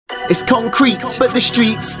It's concrete, but the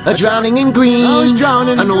streets are drowning in green. I was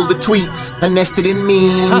drowning, and all the tweets are nested in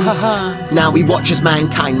memes. Now we watch as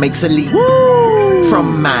mankind makes a leap.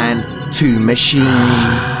 From man to machine.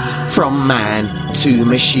 From man to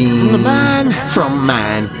machine. From the man. From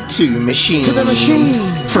man to machine. To the machine.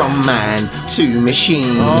 From man to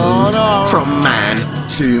machine. Oh no. From man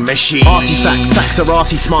to machine. Artifacts, facts are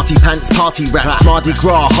arty, smarty pants, party raps, Mardi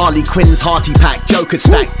Gras, Harley Quinn's hearty pack, Jokers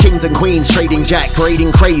stack, kings and queens trading jacks,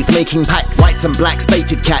 parading crazed, making packs, whites and blacks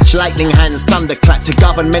baited catch, lightning hands, thunderclap to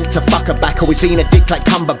government to fuck her back, always been a dick like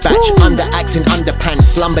Cumberbatch, under axe in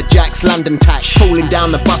underpants, lumberjacks, London tax, falling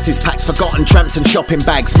down the buses packed, forgotten tramps and shopping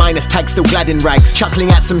bags, minus tags still glad in rags,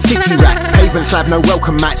 chuckling at some city rats, pavement slab no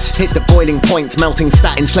welcome mats, hit the boiling point, melting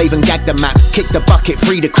stat, enslave and gag the map, kick the bucket,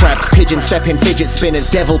 free the crabs, pigeon stepping, fidget spinners,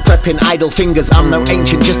 devil prepping, idle fingers, I'm no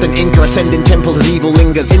ancient, just an inca, ascending temples as evil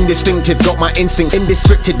lingers, indistinctive, got my instincts,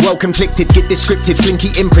 indescripted, well conflicted, get descriptive, slinky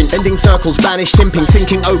imprint, ending circles, banish, simping,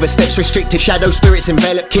 sinking over, steps restricted, shadow spirits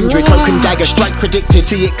envelop, kindred, cloak and dagger, strike predicted,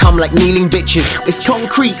 see it come like kneeling bitches, it's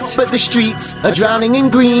concrete, but the streets are drowning in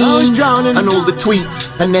green, I was drowning, and all the tweets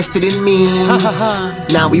are nested in memes,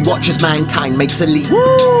 now we watch as mankind makes a leap,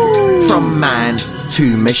 from man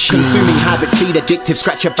to machine. Consuming habits, feed addictive,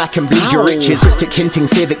 scratch your back and bleed your riches. Cryptic hinting,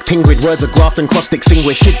 civic, pingrid, words are graft and crossed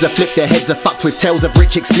extinguished. Kids are flipped, their heads are fucked with tales of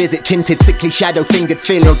rich, explicit, tinted, sickly, shadow fingered,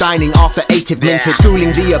 filial dining after ative minted.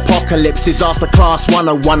 Schooling the apocalypse, disaster class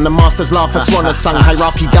 101. The masters laugh as swan are sung,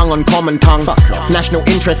 hierarchy dung on common tongue. National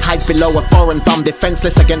interest hides below a foreign thumb,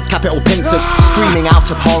 defenseless against capital pincers, screaming out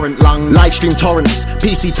abhorrent lungs. Livestream torrents,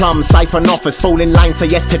 PC plums, siphon offers, fall in line, say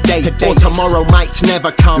yes today, or tomorrow might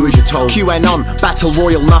never come. Who is you told? QAnon, battle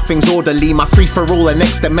royal, nothing's orderly. My free-for-all, a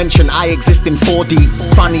next dimension, I exist in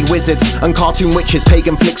 4D. Funny wizards and cartoon witches,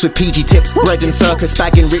 pagan flicks with PG tips, bread and circus,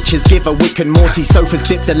 bagging riches, give a Wick and Morty. Sofas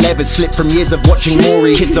dip, the levers slip from years of watching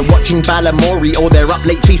Maury. Kids are watching Balamori, or they're up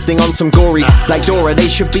late feasting on some gory. Like Dora, they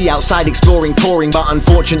should be outside exploring, touring, but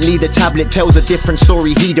unfortunately the tablet tells a different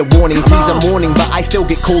story. Heed a warning, please a warning, but I still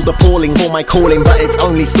get called appalling for my calling, but it's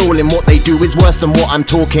only stalling. What they do is worse than what I'm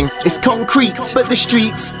talking. It's concrete, but the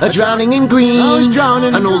streets are drowning in green, I was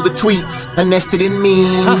drowning, and all the tweets are nested in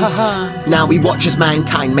memes. Now we watch as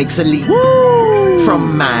mankind makes a leap.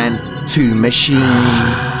 From man to machine.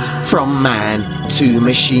 From man to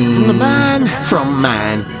machine. From the man. From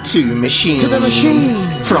man to machine. To the machine.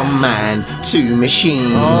 From man to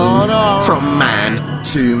machine. Oh no. From man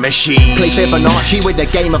to machine. Play Fibonacci with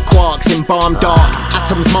a game of quarks in balm dark.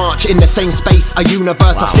 Atoms march in the same space, a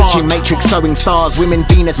universe of stitching matrix, sewing stars, women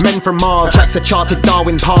Venus, men from Mars. Tracks are charted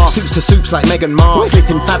Darwin path, suits to soups like Meghan Markle. Slit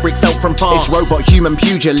in fabric felt from far. It's robot human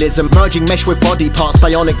pugilism, merging mesh with body parts,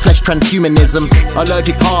 bionic flesh transhumanism.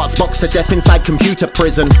 Allergic hearts, boxed to death inside computer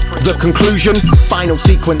prison. The conclusion, final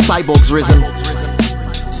sequence, cyborgs risen.